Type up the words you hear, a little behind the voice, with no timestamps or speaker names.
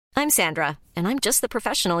I'm Sandra, and I'm just the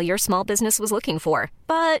professional your small business was looking for.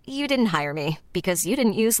 But you didn't hire me because you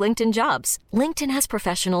didn't use LinkedIn Jobs. LinkedIn has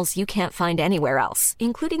professionals you can't find anywhere else,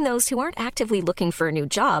 including those who aren't actively looking for a new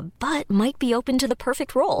job, but might be open to the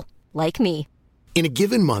perfect role, like me. In a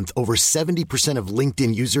given month, over 70% of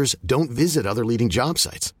LinkedIn users don't visit other leading job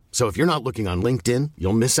sites. So if you're not looking on LinkedIn,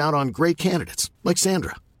 you'll miss out on great candidates like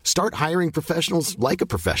Sandra. Start hiring professionals like a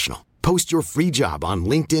professional. Post your free job on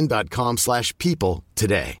linkedin.com/people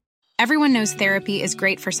today. Everyone knows therapy is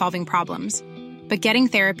great for solving problems, but getting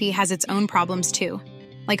therapy has its own problems too,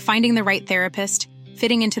 like finding the right therapist,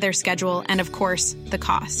 fitting into their schedule, and of course, the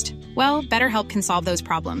cost. Well, BetterHelp can solve those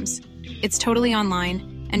problems. It's totally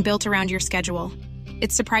online and built around your schedule.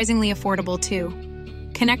 It's surprisingly affordable too.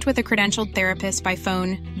 Connect with a credentialed therapist by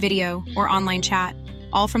phone, video, or online chat,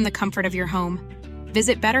 all from the comfort of your home.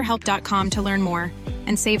 Visit BetterHelp.com to learn more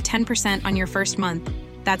and save 10% on your first month.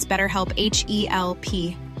 That's BetterHelp,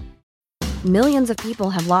 H-E-L-P. Millions of people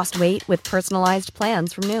have lost weight with personalized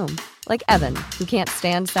plans from Noom. Like Evan, who can't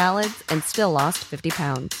stand salads and still lost 50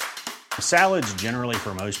 pounds. Salads generally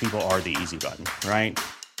for most people are the easy button, right?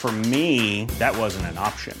 For me, that wasn't an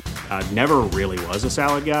option. I never really was a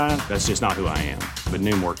salad guy. That's just not who I am. But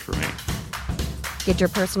Noom worked for me. Get your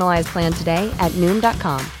personalized plan today at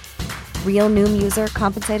Noom.com. Real Noom user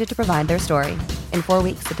compensated to provide their story. In 4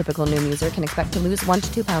 weeks, the typical Noom user can expect to lose 1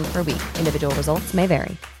 to 2 pounds per week. Individual results may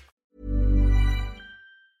vary.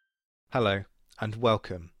 Hello, and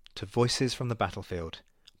welcome to Voices from the Battlefield,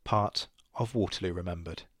 part of Waterloo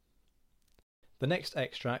Remembered. The next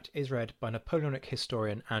extract is read by Napoleonic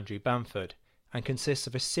historian Andrew Bamford and consists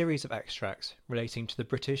of a series of extracts relating to the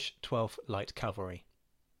British 12th Light Cavalry.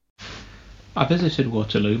 I visited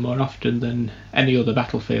Waterloo more often than any other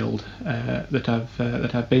battlefield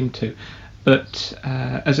that I've been to, but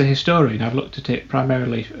as a historian, I've looked at it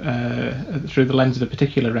primarily through the lens of a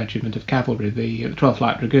particular regiment of cavalry, the 12th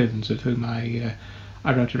Light Dragoons, of whom I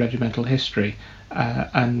wrote a regimental history.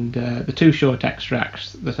 And the two short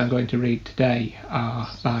extracts that I'm going to read today are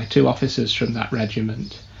by two officers from that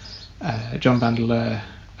regiment, John Vandeleur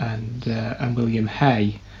and William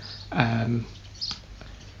Hay.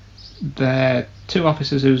 They're two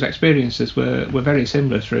officers whose experiences were very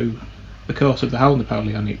similar through the course of the whole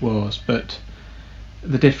Napoleonic Wars, but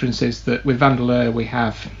the difference is that with Vandeleur we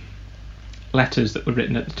have letters that were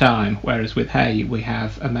written at the time, whereas with Hay we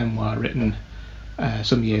have a memoir written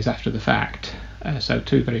some years after the fact. So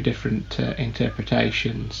two very different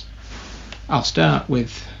interpretations. I'll start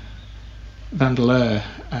with Vandeleur.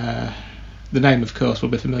 The name, of course, will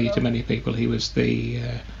be familiar to many people. He was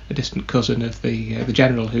a distant cousin of the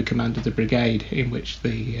general who commanded the brigade in which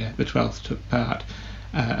the 12th took part,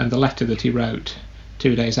 and the letter that he wrote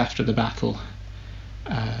 2 days after the battle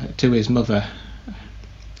to his mother.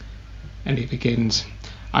 And he begins,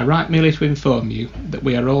 "I write merely to inform you that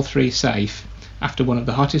we are all three safe after one of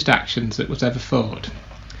the hottest actions that was ever fought.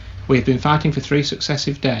 We have been fighting for 3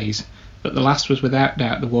 successive days, but the last was without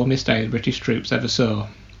doubt the warmest day the British troops ever saw.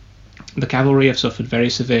 The cavalry have suffered very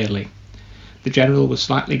severely. The general was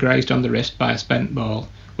slightly grazed on the wrist by a spent ball,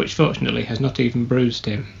 which fortunately has not even bruised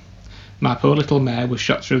him. My poor little mare was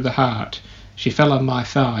shot through the heart. She fell on my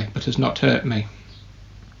thigh, but has not hurt me.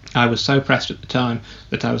 I was so pressed at the time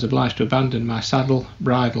that I was obliged to abandon my saddle,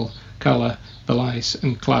 bridle, collar, valise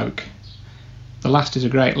and cloak. The last is a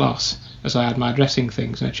great loss, as I had my dressing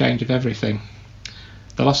things and a change of everything.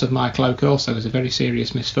 The loss of my cloak also is a very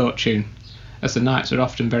serious misfortune, as the nights are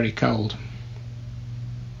often very cold.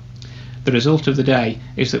 The result of the day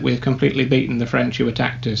is that we have completely beaten the French who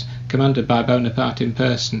attacked us, commanded by Bonaparte in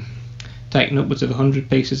person, taken upwards of 100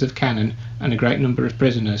 pieces of cannon and a great number of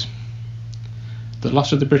prisoners. The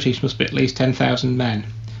loss of the British must be at least 10,000 men,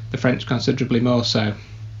 the French considerably more so.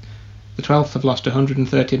 The 12th have lost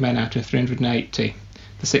 130 men out of 380,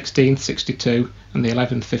 the 16th 62 and the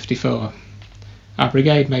 11th 54. Our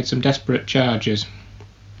brigade made some desperate charges.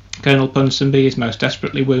 Colonel Ponsonby is most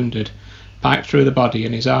desperately wounded, piped through the body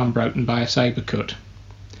and his arm broken by a sabre cut.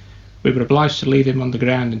 We were obliged to leave him on the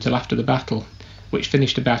ground until after the battle, which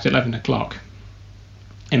finished about 11 o'clock.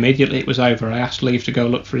 Immediately it was over, I asked leave to go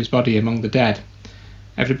look for his body among the dead.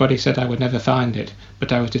 Everybody said I would never find it,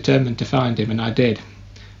 but I was determined to find him, and I did.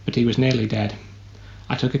 But he was nearly dead.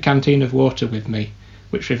 I took a canteen of water with me,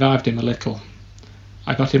 which revived him a little.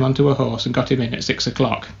 I got him onto a horse and got him in at 6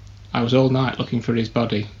 o'clock. I was all night looking for his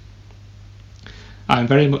body. I am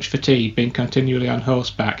very much fatigued, being continually on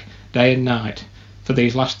horseback, day and night, for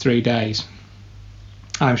these last 3 days.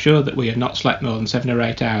 I am sure that we had not slept more than 7 or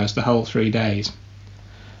 8 hours the whole 3 days.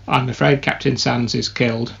 I am afraid Captain Sands is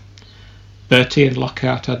killed. Bertie and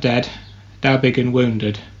Lockhart are dead, Dowbiggen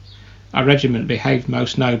wounded. Our regiment behaved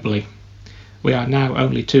most nobly. We are now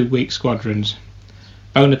only 2 weak squadrons.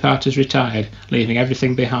 Bonaparte has retired, leaving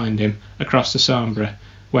everything behind him, across the Sambre,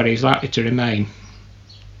 where he is likely to remain.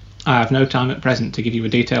 I have no time at present to give you a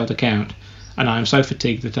detailed account, and I am so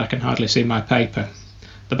fatigued that I can hardly see my paper.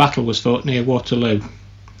 The battle was fought near Waterloo.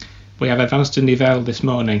 We have advanced to Nivelles this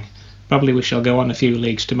morning. Probably we shall go on a few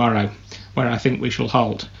leagues tomorrow, where I think we shall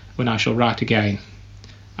halt, when I shall write again.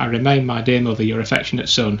 I remain, my dear mother, your affectionate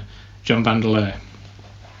son, John Vandeleur.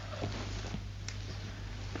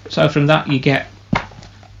 So from that you get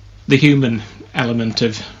the human element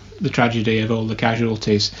of the tragedy of all the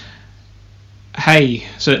casualties. Hay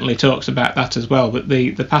certainly talks about that as well, but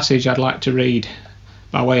the passage I'd like to read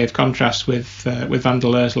by way of contrast with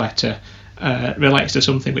Vandeleur's letter relates to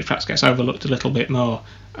something which perhaps gets overlooked a little bit more,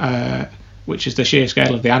 which is the sheer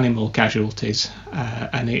scale of the animal casualties.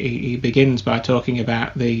 And he begins by talking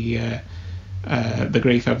about the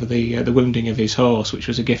grief over the wounding of his horse, which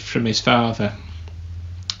was a gift from his father.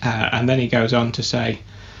 And then he goes on to say,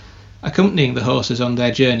 accompanying the horses on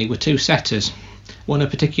their journey were 2 setters, one a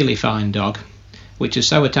particularly fine dog, which has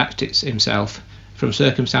so attached himself, from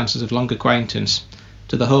circumstances of long acquaintance,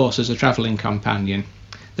 to the horse as a travelling companion,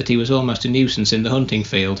 that he was almost a nuisance in the hunting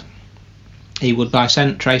field. He would by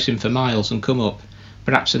scent trace him for miles and come up,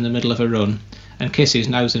 perhaps in the middle of a run, and kiss his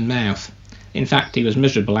nose and mouth. In fact, he was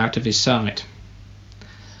miserable out of his sight.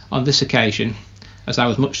 On this occasion, as I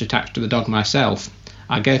was much attached to the dog myself,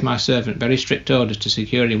 I gave my servant very strict orders to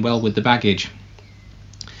secure him well with the baggage.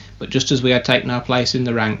 But just as we had taken our place in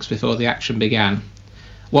the ranks before the action began,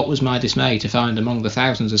 what was my dismay to find among the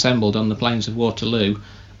thousands assembled on the plains of Waterloo,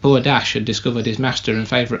 poor Dash had discovered his master and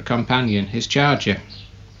favourite companion, his charger.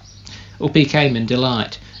 Up he came in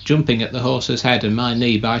delight, jumping at the horse's head and my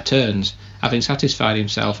knee by turns, having satisfied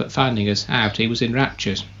himself at finding us out he was in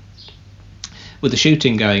raptures. With the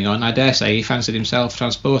shooting going on, I dare say he fancied himself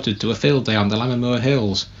transported to a field day on the Lammermoor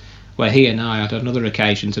Hills, where he and I had on other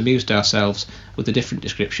occasions amused ourselves with a different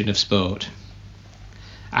description of sport.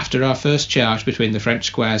 After our first charge between the French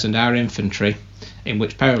squares and our infantry, in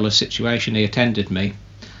which perilous situation he attended me,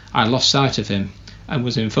 I lost sight of him, and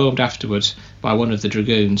was informed afterwards by one of the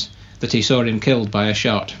dragoons that he saw him killed by a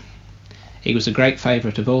shot. He was a great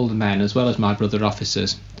favourite of all the men as well as my brother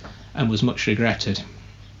officers, and was much regretted.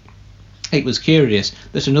 It was curious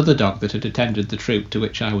that another dog that had attended the troop to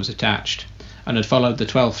which I was attached, and had followed the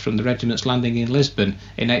 12th from the regiment's landing in Lisbon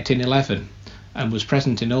in 1811, and was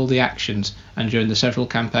present in all the actions and during the several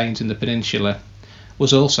campaigns in the peninsula,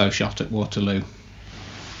 was also shot at Waterloo.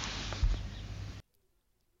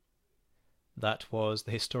 That was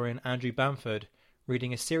the historian Andrew Bamford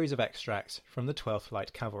reading a series of extracts from the 12th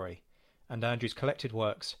Light Cavalry, and Andrew's collected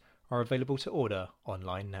works are available to order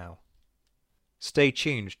online now. Stay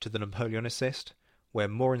tuned to the Napoleon Assist, where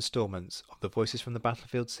more instalments of the Voices from the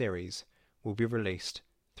Battlefield series will be released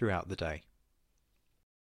throughout the day.